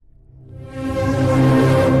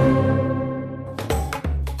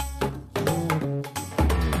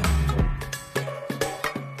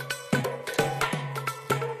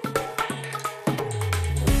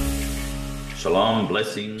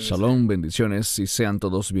blessings. Shalom, bendiciones y sean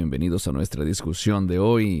todos bienvenidos a nuestra discusión de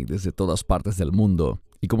hoy desde todas partes del mundo.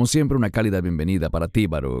 Y como siempre, una cálida bienvenida para ti,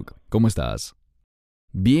 Baruch. ¿Cómo estás?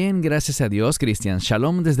 Bien, gracias a Dios, Cristian.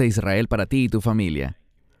 Shalom desde Israel para ti y tu familia.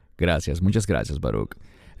 Gracias, muchas gracias, Baruch.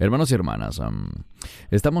 Hermanos y hermanas,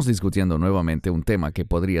 estamos discutiendo nuevamente un tema que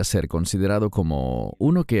podría ser considerado como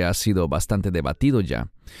uno que ha sido bastante debatido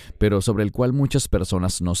ya, pero sobre el cual muchas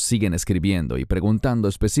personas nos siguen escribiendo y preguntando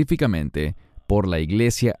específicamente por la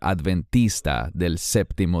Iglesia Adventista del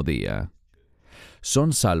Séptimo Día.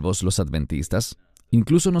 ¿Son salvos los adventistas?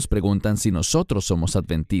 Incluso nos preguntan si nosotros somos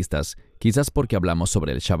adventistas, quizás porque hablamos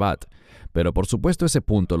sobre el Shabbat, pero por supuesto ese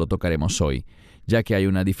punto lo tocaremos hoy, ya que hay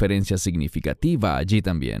una diferencia significativa allí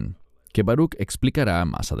también, que Baruch explicará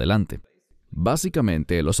más adelante.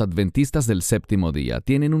 Básicamente, los adventistas del séptimo día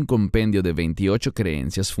tienen un compendio de 28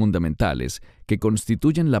 creencias fundamentales que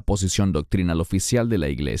constituyen la posición doctrinal oficial de la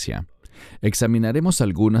Iglesia. Examinaremos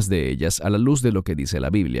algunas de ellas a la luz de lo que dice la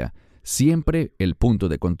Biblia. Siempre el punto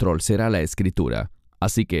de control será la Escritura.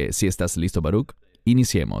 Así que, si estás listo, Baruch,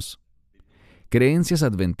 iniciemos. Creencias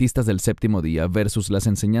adventistas del séptimo día versus las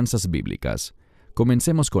enseñanzas bíblicas.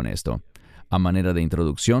 Comencemos con esto. A manera de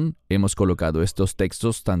introducción, hemos colocado estos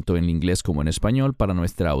textos tanto en inglés como en español para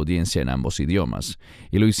nuestra audiencia en ambos idiomas,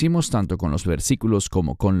 y lo hicimos tanto con los versículos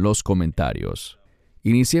como con los comentarios.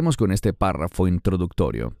 Iniciemos con este párrafo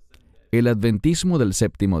introductorio. El adventismo del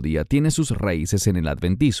séptimo día tiene sus raíces en el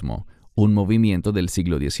adventismo, un movimiento del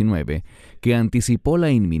siglo XIX que anticipó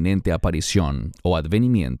la inminente aparición o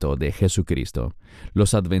advenimiento de Jesucristo.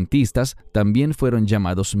 Los adventistas también fueron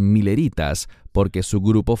llamados milleritas porque su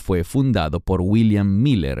grupo fue fundado por William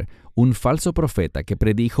Miller, un falso profeta que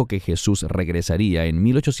predijo que Jesús regresaría en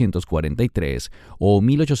 1843 o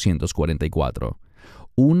 1844.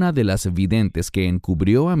 Una de las videntes que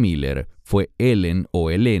encubrió a Miller fue Ellen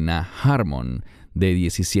o Elena Harmon, de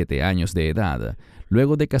 17 años de edad.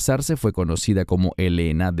 Luego de casarse fue conocida como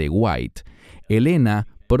Elena de White. Elena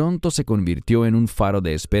pronto se convirtió en un faro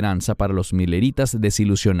de esperanza para los milleritas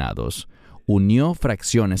desilusionados. Unió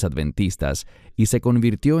fracciones adventistas y se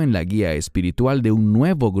convirtió en la guía espiritual de un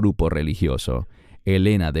nuevo grupo religioso.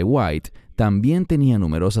 Elena de White también tenía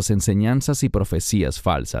numerosas enseñanzas y profecías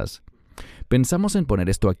falsas. Pensamos en poner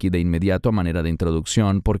esto aquí de inmediato a manera de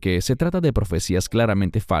introducción porque se trata de profecías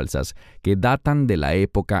claramente falsas que datan de la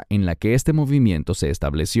época en la que este movimiento se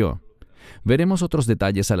estableció. Veremos otros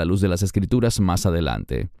detalles a la luz de las Escrituras más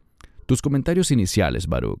adelante. Tus comentarios iniciales,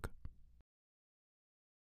 Baruch.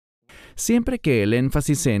 Siempre que el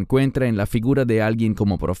énfasis se encuentra en la figura de alguien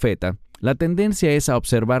como profeta, la tendencia es a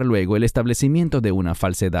observar luego el establecimiento de una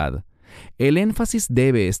falsedad. El énfasis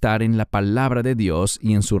debe estar en la palabra de Dios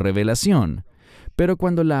y en su revelación. Pero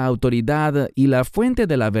cuando la autoridad y la fuente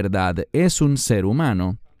de la verdad es un ser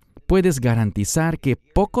humano, puedes garantizar que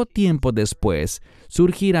poco tiempo después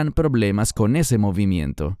surgirán problemas con ese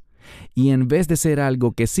movimiento. Y en vez de ser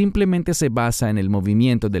algo que simplemente se basa en el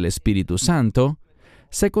movimiento del Espíritu Santo,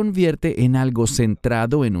 se convierte en algo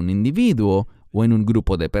centrado en un individuo, o en un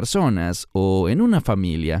grupo de personas, o en una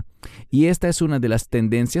familia. Y esta es una de las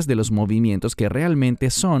tendencias de los movimientos que realmente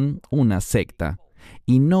son una secta,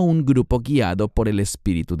 y no un grupo guiado por el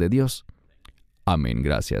Espíritu de Dios. Amén,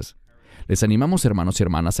 gracias. Les animamos, hermanos y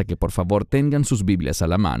hermanas, a que por favor tengan sus Biblias a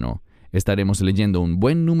la mano. Estaremos leyendo un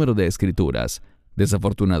buen número de escrituras.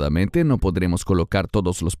 Desafortunadamente, no podremos colocar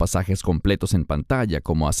todos los pasajes completos en pantalla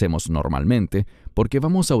como hacemos normalmente, porque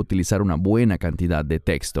vamos a utilizar una buena cantidad de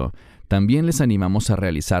texto. También les animamos a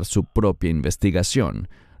realizar su propia investigación.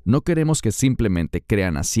 No queremos que simplemente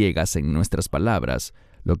crean a ciegas en nuestras palabras.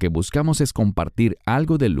 Lo que buscamos es compartir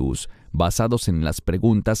algo de luz basados en las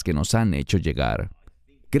preguntas que nos han hecho llegar.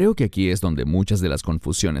 Creo que aquí es donde muchas de las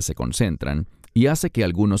confusiones se concentran y hace que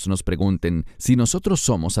algunos nos pregunten si nosotros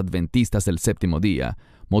somos adventistas del séptimo día,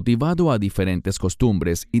 motivado a diferentes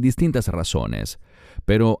costumbres y distintas razones.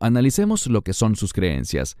 Pero analicemos lo que son sus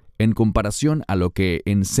creencias en comparación a lo que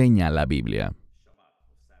enseña la Biblia.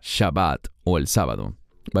 Shabbat o el sábado.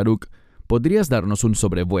 Baruch, ¿podrías darnos un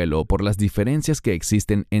sobrevuelo por las diferencias que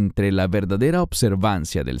existen entre la verdadera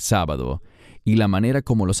observancia del sábado y la manera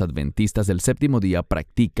como los adventistas del séptimo día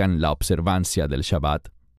practican la observancia del Shabbat?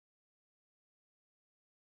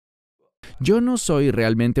 Yo no soy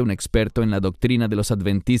realmente un experto en la doctrina de los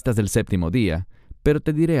adventistas del séptimo día, pero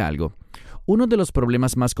te diré algo. Uno de los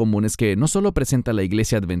problemas más comunes que no solo presenta la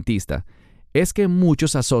iglesia adventista es que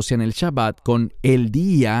muchos asocian el Shabbat con el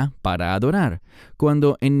día para adorar,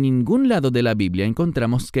 cuando en ningún lado de la Biblia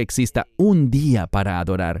encontramos que exista un día para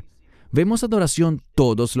adorar. Vemos adoración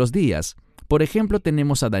todos los días. Por ejemplo,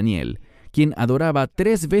 tenemos a Daniel, quien adoraba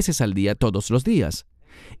 3 veces al día todos los días.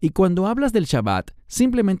 Y cuando hablas del Shabbat,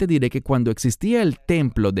 simplemente diré que cuando existía el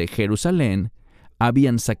templo de Jerusalén,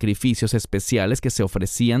 habían sacrificios especiales que se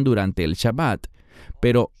ofrecían durante el Shabbat.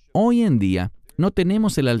 Pero hoy en día no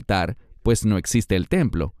tenemos el altar, pues no existe el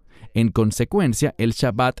templo. En consecuencia, el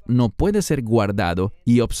Shabbat no puede ser guardado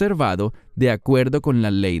y observado de acuerdo con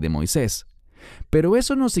la ley de Moisés. Pero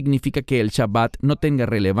eso no significa que el Shabbat no tenga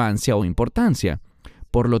relevancia o importancia.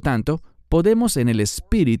 Por lo tanto, podemos en el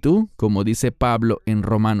espíritu, como dice Pablo en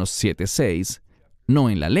Romanos 7:6, no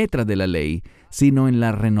en la letra de la ley, sino en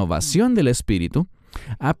la renovación del espíritu,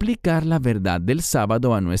 aplicar la verdad del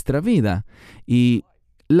sábado a nuestra vida. Y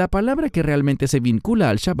la palabra que realmente se vincula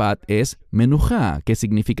al Shabbat es menujá, que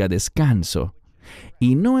significa descanso.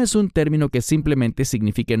 Y no es un término que simplemente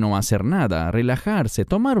signifique no hacer nada, relajarse,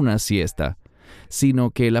 tomar una siesta,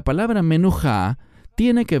 sino que la palabra menujá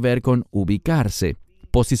tiene que ver con ubicarse,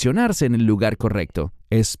 posicionarse en el lugar correcto,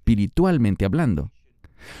 espiritualmente hablando.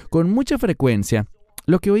 Con mucha frecuencia,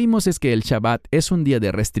 lo que oímos es que el Shabbat es un día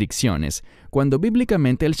de restricciones, cuando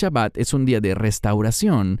bíblicamente el Shabbat es un día de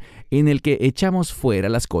restauración, en el que echamos fuera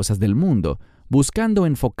las cosas del mundo, buscando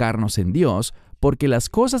enfocarnos en Dios, porque las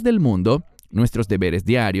cosas del mundo, nuestros deberes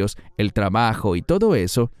diarios, el trabajo y todo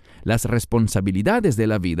eso, las responsabilidades de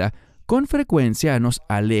la vida, con frecuencia nos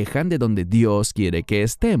alejan de donde Dios quiere que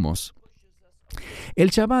estemos. El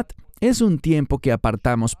Shabbat es un tiempo que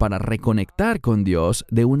apartamos para reconectar con Dios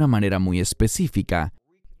de una manera muy específica,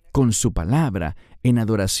 con su palabra, en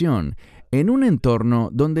adoración, en un entorno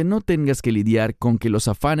donde no tengas que lidiar con que los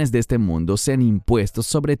afanes de este mundo sean impuestos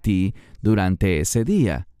sobre ti durante ese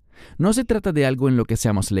día. No se trata de algo en lo que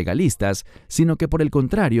seamos legalistas, sino que por el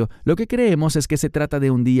contrario, lo que creemos es que se trata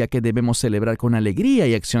de un día que debemos celebrar con alegría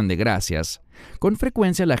y acción de gracias. Con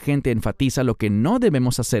frecuencia la gente enfatiza lo que no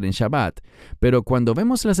debemos hacer en Shabbat, pero cuando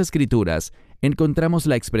vemos las Escrituras, encontramos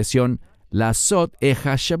la expresión Lasot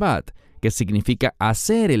eja Shabbat, que significa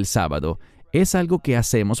hacer el sábado. Es algo que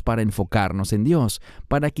hacemos para enfocarnos en Dios,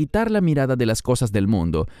 para quitar la mirada de las cosas del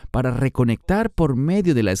mundo, para reconectar por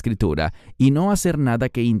medio de la Escritura y no hacer nada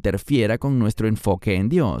que interfiera con nuestro enfoque en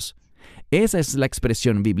Dios. Esa es la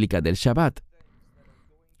expresión bíblica del Shabbat.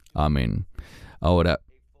 Amén. Ahora,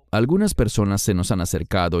 algunas personas se nos han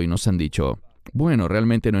acercado y nos han dicho, bueno,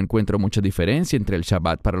 realmente no encuentro mucha diferencia entre el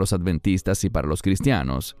Shabbat para los adventistas y para los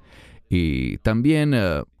cristianos. Y también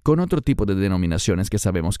con otro tipo de denominaciones que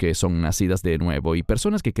sabemos que son nacidas de nuevo y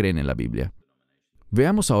personas que creen en la Biblia.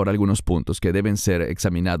 Veamos ahora algunos puntos que deben ser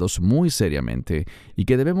examinados muy seriamente y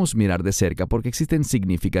que debemos mirar de cerca porque existen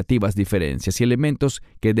significativas diferencias y elementos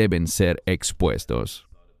que deben ser expuestos.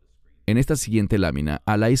 En esta siguiente lámina,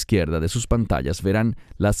 a la izquierda de sus pantallas verán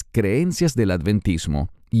las creencias del adventismo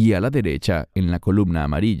y a la derecha, en la columna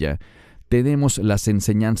amarilla, tenemos las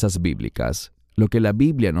enseñanzas bíblicas, lo que la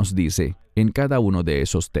Biblia nos dice en cada uno de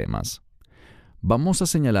esos temas. Vamos a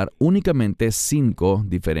señalar únicamente 5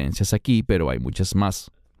 diferencias aquí, pero hay muchas más.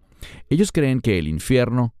 Ellos creen que el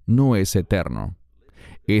infierno no es eterno.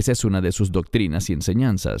 Esa es una de sus doctrinas y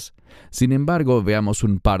enseñanzas. Sin embargo, veamos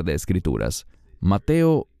un par de escrituras.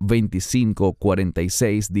 Mateo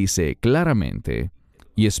 25:46 dice claramente,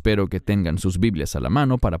 y espero que tengan sus Biblias a la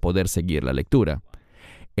mano para poder seguir la lectura,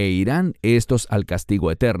 «E irán estos al castigo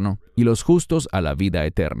eterno, y los justos a la vida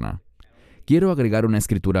eterna». Quiero agregar una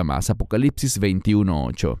escritura más, Apocalipsis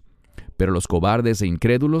 21:8. «Pero los cobardes e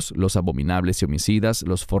incrédulos, los abominables y homicidas,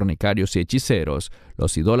 los fornicarios y hechiceros,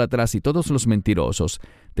 los idólatras y todos los mentirosos,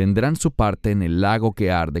 tendrán su parte en el lago que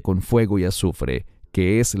arde con fuego y azufre,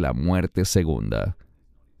 que es la muerte segunda».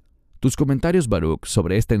 Tus comentarios, Baruch,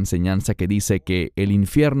 sobre esta enseñanza que dice que el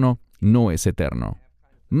infierno no es eterno.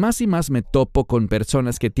 Más y más me topo con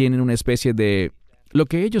personas que tienen una especie de lo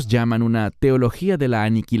que ellos llaman una teología de la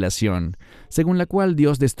aniquilación, según la cual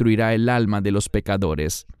Dios destruirá el alma de los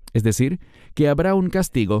pecadores. Es decir, que habrá un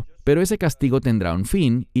castigo, pero ese castigo tendrá un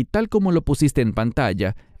fin, y tal como lo pusiste en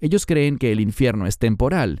pantalla, ellos creen que el infierno es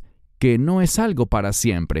temporal, que no es algo para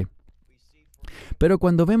siempre. Pero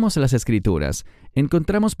cuando vemos las Escrituras,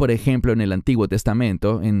 encontramos, por ejemplo, en el Antiguo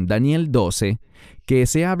Testamento, en Daniel 12, que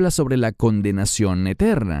se habla sobre la condenación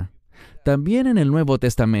eterna. También en el Nuevo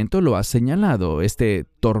Testamento lo ha señalado, este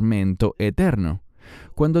tormento eterno.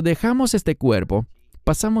 Cuando dejamos este cuerpo,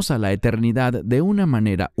 pasamos a la eternidad de una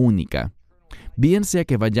manera única. Bien sea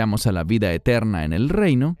que vayamos a la vida eterna en el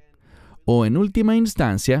reino, o en última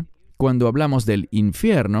instancia, cuando hablamos del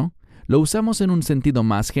infierno, lo usamos en un sentido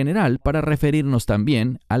más general para referirnos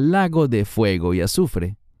también al lago de fuego y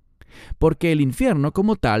azufre. Porque el infierno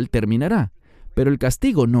como tal terminará, pero el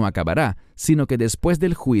castigo no acabará, sino que después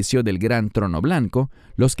del juicio del gran trono blanco,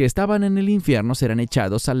 los que estaban en el infierno serán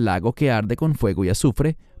echados al lago que arde con fuego y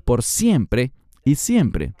azufre por siempre y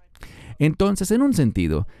siempre. Entonces, en un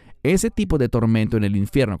sentido, ese tipo de tormento en el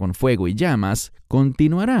infierno con fuego y llamas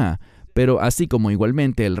continuará, pero así como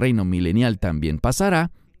igualmente el reino milenial también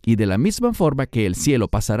pasará, y de la misma forma que el cielo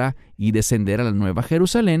pasará y descenderá la nueva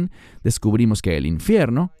Jerusalén, descubrimos que el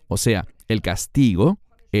infierno, o sea, el castigo,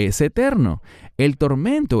 es eterno, el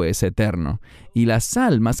tormento es eterno, y las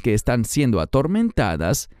almas que están siendo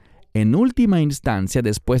atormentadas, en última instancia,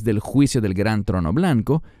 después del juicio del gran trono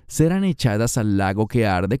blanco, serán echadas al lago que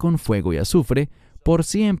arde con fuego y azufre por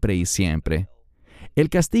siempre y siempre. El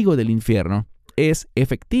castigo del infierno es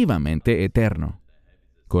efectivamente eterno.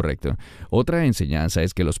 Correcto. Otra enseñanza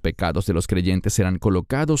es que los pecados de los creyentes serán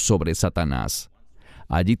colocados sobre Satanás.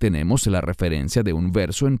 Allí tenemos la referencia de un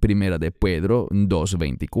verso en 1 de Pedro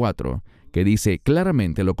 2:24, que dice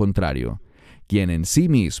claramente lo contrario, quien en sí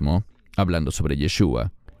mismo, hablando sobre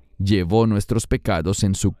Yeshua, llevó nuestros pecados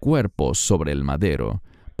en su cuerpo sobre el madero,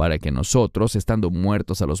 para que nosotros, estando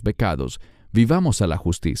muertos a los pecados, vivamos a la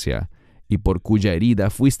justicia, y por cuya herida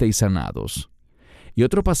fuisteis sanados. Y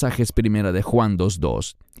otro pasaje es 1 de Juan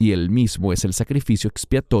 2:2, y el mismo es el sacrificio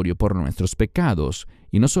expiatorio por nuestros pecados,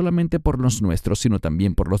 y no solamente por los nuestros, sino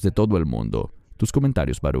también por los de todo el mundo. Tus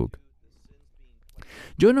comentarios, Baruch.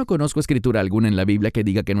 Yo no conozco escritura alguna en la Biblia que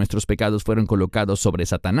diga que nuestros pecados fueron colocados sobre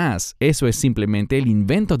Satanás. Eso es simplemente el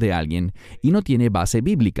invento de alguien y no tiene base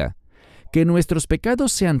bíblica. Que nuestros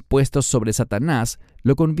pecados sean puestos sobre Satanás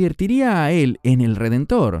lo convertiría a él en el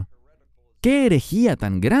Redentor. ¡Qué herejía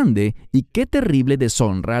tan grande y qué terrible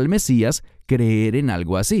deshonra al Mesías creer en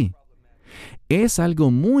algo así! Es algo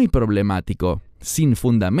muy problemático, sin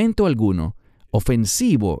fundamento alguno,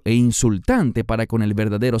 ofensivo e insultante para con el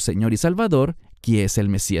verdadero Señor y Salvador, que es el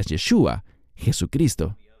Mesías Yeshua,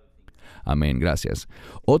 Jesucristo. Amén, gracias.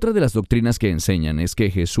 Otra de las doctrinas que enseñan es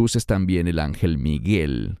que Jesús es también el ángel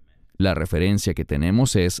Miguel. La referencia que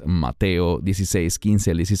tenemos es Mateo 16,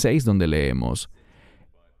 15 al 16, donde leemos: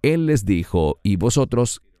 Él les dijo, ¿y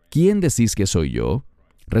vosotros, quién decís que soy yo?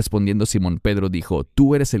 Respondiendo Simón Pedro dijo,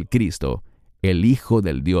 Tú eres el Cristo, el Hijo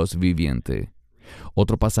del Dios viviente.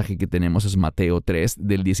 Otro pasaje que tenemos es Mateo 3,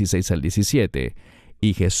 del 16 al 17.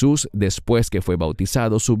 Y Jesús, después que fue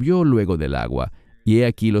bautizado, subió luego del agua. Y he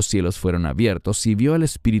aquí los cielos fueron abiertos, y vio al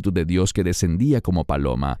Espíritu de Dios que descendía como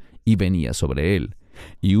paloma, y venía sobre él.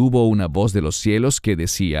 Y hubo una voz de los cielos que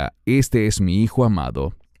decía, Este es mi Hijo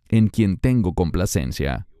amado, en quien tengo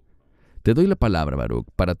complacencia. Te doy la palabra, Baruch,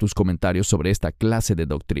 para tus comentarios sobre esta clase de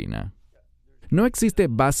doctrina. No existe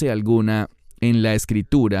base alguna en la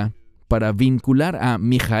Escritura para vincular a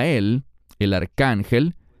Mijael, el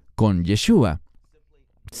arcángel, con Yeshua.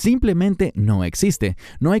 Simplemente no existe.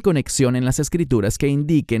 No hay conexión en las Escrituras que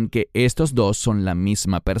indiquen que estos dos son la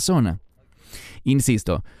misma persona.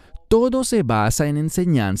 Insisto, todo se basa en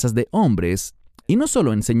enseñanzas de hombres, y no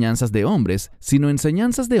solo enseñanzas de hombres, sino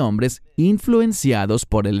enseñanzas de hombres influenciados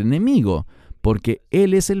por el enemigo, porque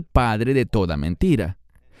él es el padre de toda mentira.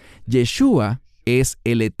 Yeshua es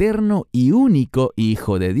el eterno y único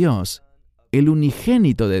Hijo de Dios, el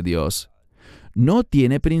unigénito de Dios. No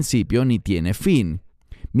tiene principio ni tiene fin,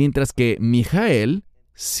 mientras que Mijael,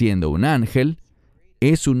 siendo un ángel,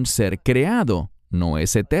 es un ser creado, no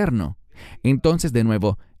es eterno. Entonces, de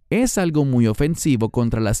nuevo, es algo muy ofensivo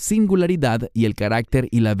contra la singularidad y el carácter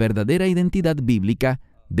y la verdadera identidad bíblica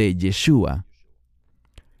de Yeshua.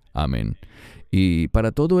 Amén. Y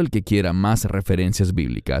para todo el que quiera más referencias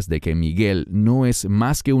bíblicas de que Miguel no es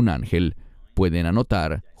más que un ángel, pueden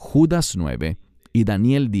anotar Judas 9 y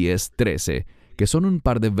Daniel 10, 13, que son un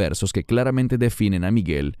par de versos que claramente definen a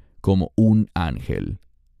Miguel como un ángel.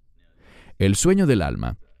 El sueño del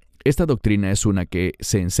alma. Esta doctrina es una que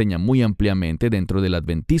se enseña muy ampliamente dentro del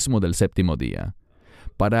adventismo del séptimo día.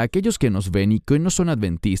 Para aquellos que nos ven y que no son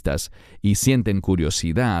adventistas y sienten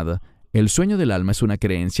curiosidad, el sueño del alma es una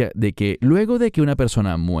creencia de que luego de que una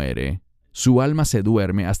persona muere, su alma se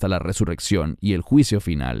duerme hasta la resurrección y el juicio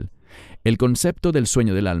final. El concepto del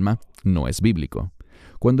sueño del alma no es bíblico.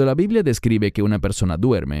 Cuando la Biblia describe que una persona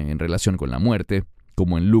duerme en relación con la muerte,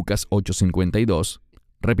 como en Lucas 8:52,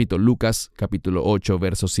 repito, Lucas capítulo 8,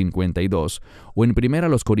 verso 52, o en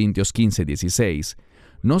 1 Corintios 15:16,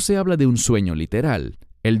 no se habla de un sueño literal.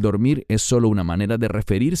 El dormir es solo una manera de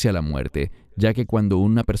referirse a la muerte, ya que cuando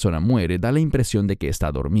una persona muere da la impresión de que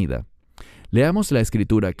está dormida. Leamos la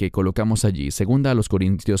escritura que colocamos allí, 2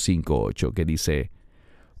 Corintios 5:8, que dice,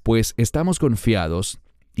 Pues estamos confiados,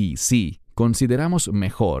 y sí, consideramos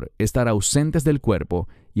mejor estar ausentes del cuerpo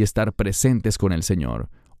y estar presentes con el Señor,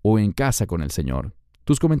 o en casa con el Señor.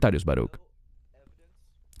 Tus comentarios, Baruch.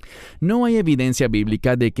 No hay evidencia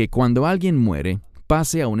bíblica de que cuando alguien muere,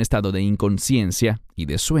 pase a un estado de inconsciencia y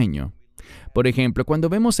de sueño. Por ejemplo, cuando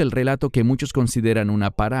vemos el relato que muchos consideran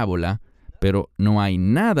una parábola, pero no hay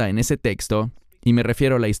nada en ese texto, y me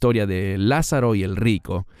refiero a la historia de Lázaro y el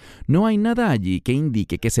rico, no hay nada allí que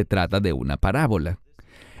indique que se trata de una parábola.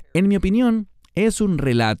 En mi opinión, es un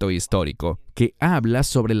relato histórico que habla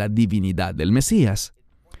sobre la divinidad del Mesías.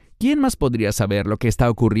 ¿Quién más podría saber lo que está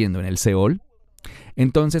ocurriendo en el Seol?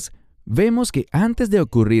 Entonces, vemos que antes de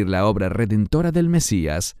ocurrir la obra redentora del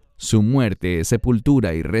Mesías, su muerte,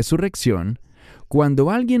 sepultura y resurrección,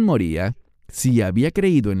 cuando alguien moría, si había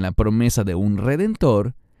creído en la promesa de un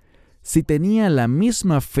Redentor, si tenía la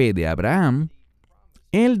misma fe de Abraham,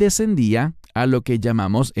 él descendía a lo que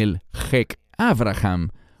llamamos el Hek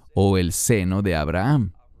Abraham, o el seno de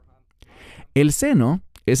Abraham. El seno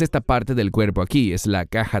es esta parte del cuerpo aquí, es la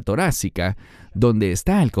caja torácica, donde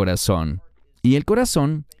está el corazón. Y el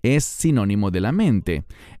corazón es sinónimo de la mente.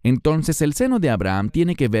 Entonces el seno de Abraham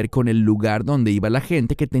tiene que ver con el lugar donde iba la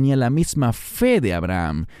gente que tenía la misma fe de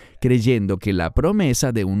Abraham, creyendo que la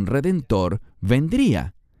promesa de un Redentor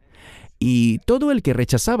vendría. Y todo el que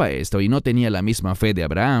rechazaba esto y no tenía la misma fe de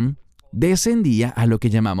Abraham, descendía a lo que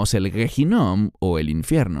llamamos el Gehinom o el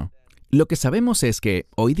infierno. Lo que sabemos es que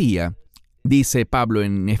hoy día, dice Pablo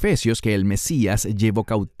en Efesios que el Mesías llevó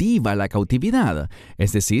cautiva la cautividad,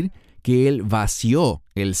 es decir, que él vació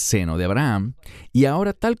el seno de Abraham, y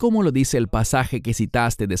ahora tal como lo dice el pasaje que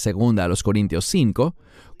citaste de 2 Corintios 5,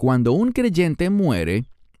 cuando un creyente muere,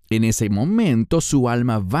 en ese momento su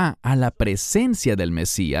alma va a la presencia del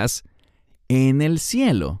Mesías en el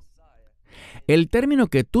cielo. El término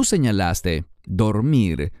que tú señalaste,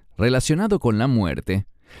 dormir, relacionado con la muerte,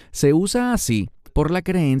 se usa así por la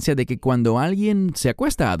creencia de que cuando alguien se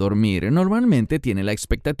acuesta a dormir, normalmente tiene la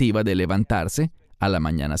expectativa de levantarse a la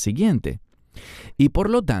mañana siguiente. Y por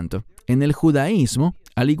lo tanto, en el judaísmo,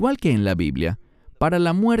 al igual que en la Biblia, para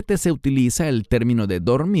la muerte se utiliza el término de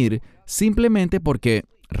dormir simplemente porque,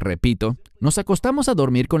 repito, nos acostamos a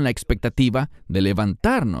dormir con la expectativa de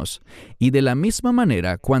levantarnos. Y de la misma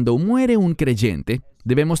manera, cuando muere un creyente,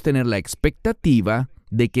 debemos tener la expectativa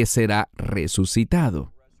de que será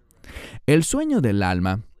resucitado. El sueño del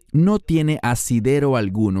alma no tiene asidero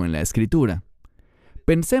alguno en la Escritura.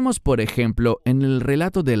 Pensemos, por ejemplo, en el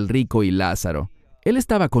relato del rico y Lázaro. Él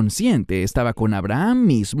estaba consciente, estaba con Abraham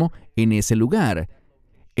mismo en ese lugar.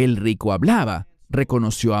 El rico hablaba,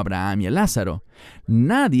 reconoció a Abraham y a Lázaro.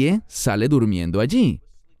 Nadie sale durmiendo allí.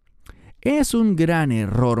 Es un gran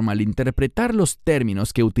error malinterpretar los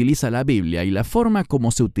términos que utiliza la Biblia y la forma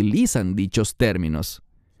como se utilizan dichos términos.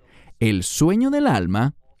 El sueño del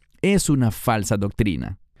alma es una falsa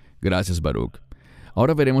doctrina. Gracias, Baruch.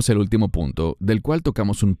 Ahora veremos el último punto, del cual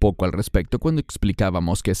tocamos un poco al respecto cuando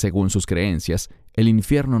explicábamos que según sus creencias, el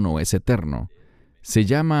infierno no es eterno. Se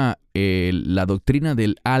llama la doctrina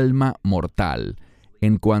del alma mortal.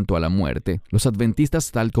 En cuanto a la muerte, los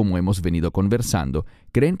adventistas, tal como hemos venido conversando,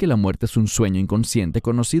 creen que la muerte es un sueño inconsciente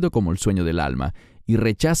conocido como el sueño del alma y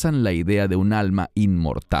rechazan la idea de un alma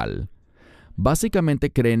inmortal.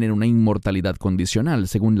 Básicamente creen en una inmortalidad condicional,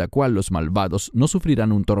 según la cual los malvados no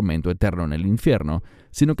sufrirán un tormento eterno en el infierno,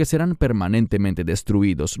 sino que serán permanentemente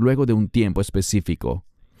destruidos luego de un tiempo específico.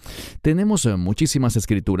 Tenemos muchísimas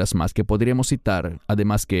escrituras más que podríamos citar,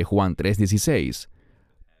 además que Juan 3:16.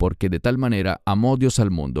 Porque de tal manera amó Dios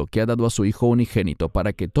al mundo, que ha dado a su Hijo unigénito,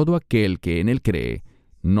 para que todo aquel que en él cree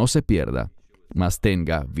no se pierda, mas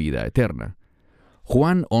tenga vida eterna.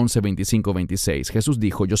 Juan 11:25-26, Jesús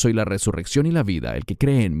dijo, yo soy la resurrección y la vida, el que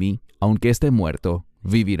cree en mí, aunque esté muerto,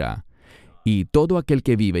 vivirá. Y todo aquel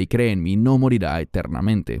que vive y cree en mí no morirá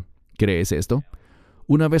eternamente. ¿Crees esto?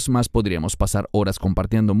 Una vez más podríamos pasar horas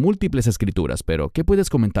compartiendo múltiples escrituras, pero ¿qué puedes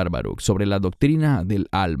comentar, Baruch, sobre la doctrina del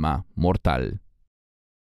alma mortal?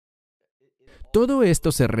 Todo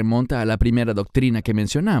esto se remonta a la primera doctrina que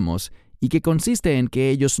mencionamos, y que consiste en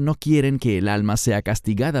que ellos no quieren que el alma sea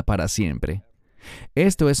castigada para siempre.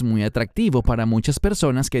 Esto es muy atractivo para muchas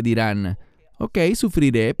personas que dirán, ok,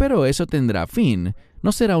 sufriré, pero eso tendrá fin,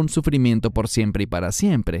 no será un sufrimiento por siempre y para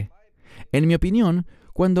siempre. En mi opinión,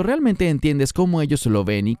 cuando realmente entiendes cómo ellos lo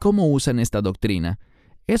ven y cómo usan esta doctrina,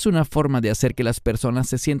 es una forma de hacer que las personas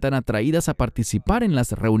se sientan atraídas a participar en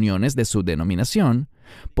las reuniones de su denominación,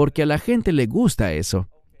 porque a la gente le gusta eso.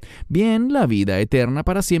 Bien, la vida eterna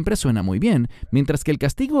para siempre suena muy bien, mientras que el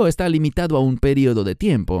castigo está limitado a un periodo de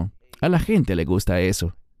tiempo. A la gente le gusta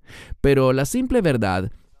eso. Pero la simple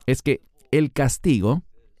verdad es que el castigo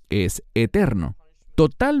es eterno,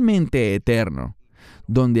 totalmente eterno,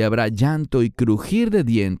 donde habrá llanto y crujir de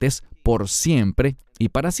dientes por siempre y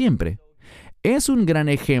para siempre. es un gran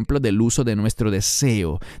ejemplo del uso de nuestro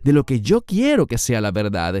deseo, de lo que yo quiero que sea la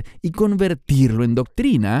verdad, y convertirlo en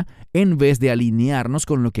doctrina en vez de alinearnos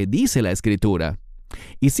con lo que dice la Escritura.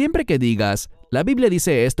 Y siempre que digas, la Biblia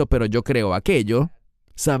dice esto, pero yo creo aquello,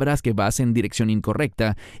 sabrás que vas en dirección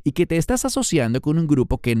incorrecta y que te estás asociando con un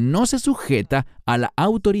grupo que no se sujeta a la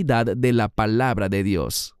autoridad de la palabra de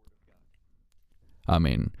Dios.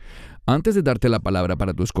 Amén. Antes de darte la palabra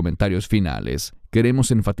para tus comentarios finales,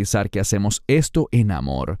 queremos enfatizar que hacemos esto en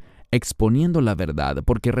amor, exponiendo la verdad,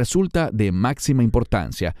 porque resulta de máxima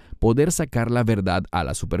importancia poder sacar la verdad a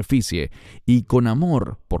la superficie y con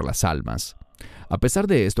amor por las almas. A pesar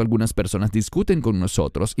de esto, algunas personas discuten con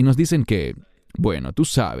nosotros y nos dicen que, bueno, tú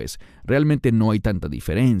sabes, realmente no hay tanta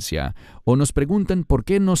diferencia, o nos preguntan por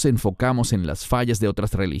qué nos enfocamos en las fallas de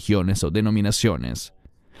otras religiones o denominaciones.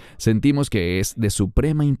 Sentimos que es de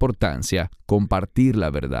suprema importancia compartir la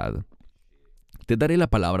verdad. Te daré la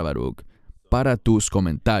palabra, Baruch, para tus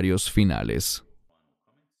comentarios finales.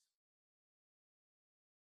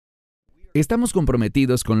 Estamos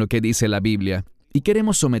comprometidos con lo que dice la Biblia y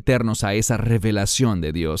queremos someternos a esa revelación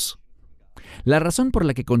de Dios. La razón por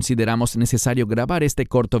la que consideramos necesario grabar este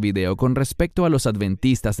corto video con respecto a los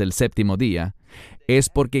adventistas del séptimo día es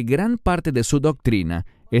porque gran parte de su doctrina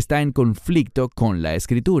está en conflicto con la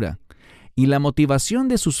Escritura, y la motivación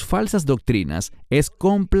de sus falsas doctrinas es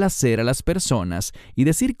complacer a las personas y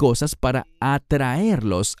decir cosas para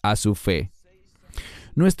atraerlos a su fe.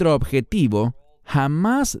 Nuestro objetivo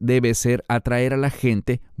jamás debe ser atraer a la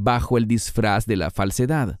gente bajo el disfraz de la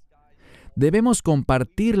falsedad. Debemos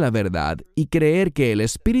compartir la verdad y creer que el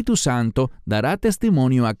Espíritu Santo dará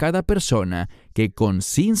testimonio a cada persona que con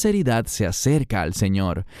sinceridad se acerca al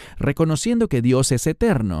Señor, reconociendo que Dios es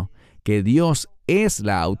eterno, que Dios es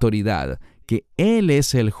la autoridad, que Él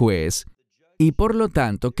es el juez, y por lo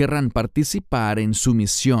tanto querrán participar en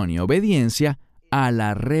sumisión y obediencia a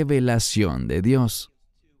la revelación de Dios.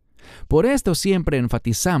 Por esto siempre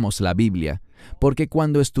enfatizamos la Biblia, porque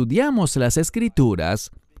cuando estudiamos las Escrituras,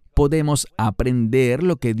 podemos aprender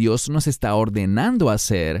lo que Dios nos está ordenando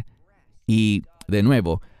hacer. Y, de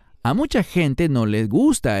nuevo, a mucha gente no le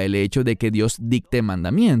gusta el hecho de que Dios dicte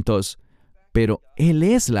mandamientos, pero Él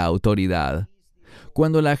es la autoridad.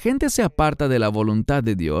 Cuando la gente se aparta de la voluntad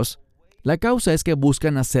de Dios, la causa es que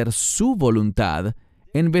buscan hacer su voluntad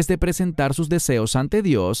en vez de presentar sus deseos ante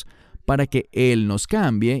Dios para que Él nos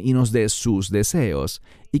cambie y nos dé sus deseos,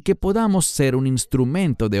 y que podamos ser un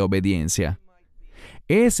instrumento de obediencia.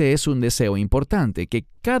 Ese es un deseo importante que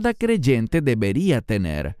cada creyente debería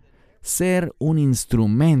tener, ser un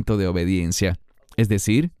instrumento de obediencia, es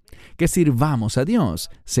decir, que sirvamos a Dios,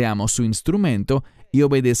 seamos su instrumento y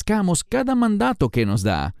obedezcamos cada mandato que nos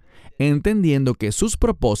da, entendiendo que sus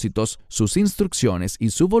propósitos, sus instrucciones y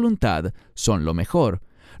su voluntad son lo mejor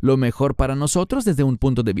para nosotros desde un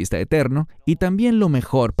punto de vista eterno y también lo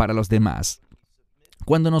mejor para los demás.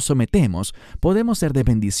 Cuando nos sometemos, podemos ser de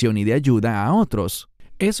bendición y de ayuda a otros.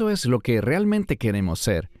 Eso es lo que realmente queremos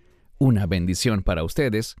ser, una bendición para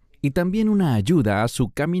ustedes y también una ayuda a su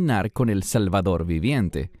caminar con el Salvador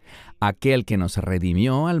viviente, aquel que nos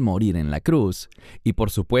redimió al morir en la cruz. Y por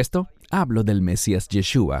supuesto, hablo del Mesías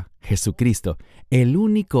Yeshua, Jesucristo, el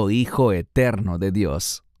único Hijo eterno de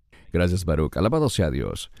Dios. Gracias, Baruch. Alabado sea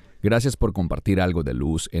Dios. Gracias por compartir algo de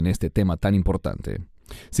luz en este tema tan importante.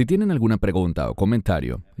 Si tienen alguna pregunta o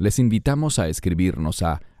comentario, les invitamos a escribirnos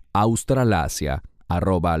a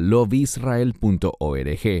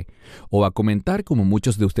australasia@lovisrael.org o a comentar como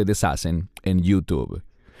muchos de ustedes hacen en YouTube.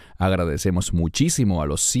 Agradecemos muchísimo a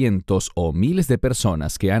los cientos o miles de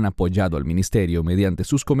personas que han apoyado al ministerio mediante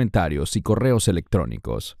sus comentarios y correos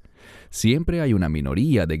electrónicos. Siempre hay una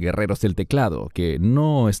minoría de guerreros del teclado que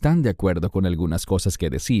no están de acuerdo con algunas cosas que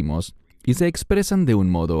decimos y se expresan de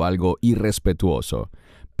un modo algo irrespetuoso,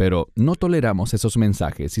 pero no toleramos esos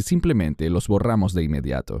mensajes y simplemente los borramos de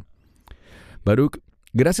inmediato. Baruch,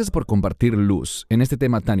 gracias por compartir luz en este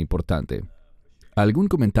tema tan importante. ¿Algún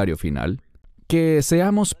comentario final? Que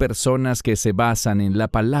seamos personas que se basan en la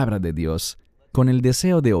palabra de Dios, con el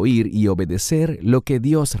deseo de oír y obedecer lo que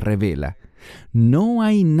Dios revela. No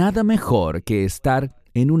hay nada mejor que estar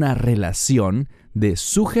en una relación de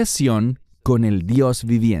sujeción con el Dios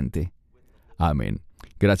viviente. Amén.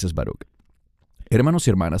 Gracias, Baruch. Hermanos y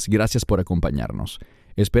hermanas, gracias por acompañarnos.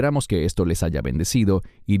 Esperamos que esto les haya bendecido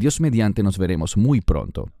y Dios mediante nos veremos muy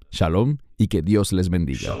pronto. Shalom y que Dios les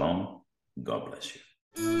bendiga. Shalom. God bless you.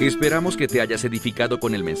 Esperamos que te hayas edificado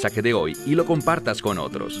con el mensaje de hoy y lo compartas con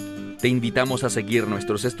otros. Te invitamos a seguir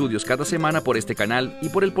nuestros estudios cada semana por este canal y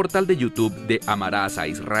por el portal de YouTube de Amarás a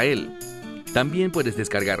Israel. También puedes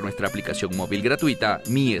descargar nuestra aplicación móvil gratuita,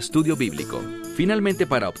 Mi Estudio Bíblico. Finalmente,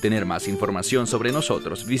 para obtener más información sobre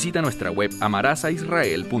nosotros, visita nuestra web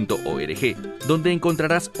amarasaisrael.org, donde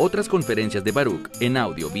encontrarás otras conferencias de Baruch en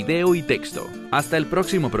audio, video y texto. Hasta el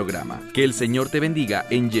próximo programa. Que el Señor te bendiga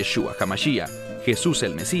en Yeshua HaMashiach, Jesús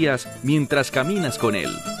el Mesías, mientras caminas con Él.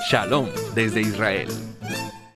 Shalom desde Israel.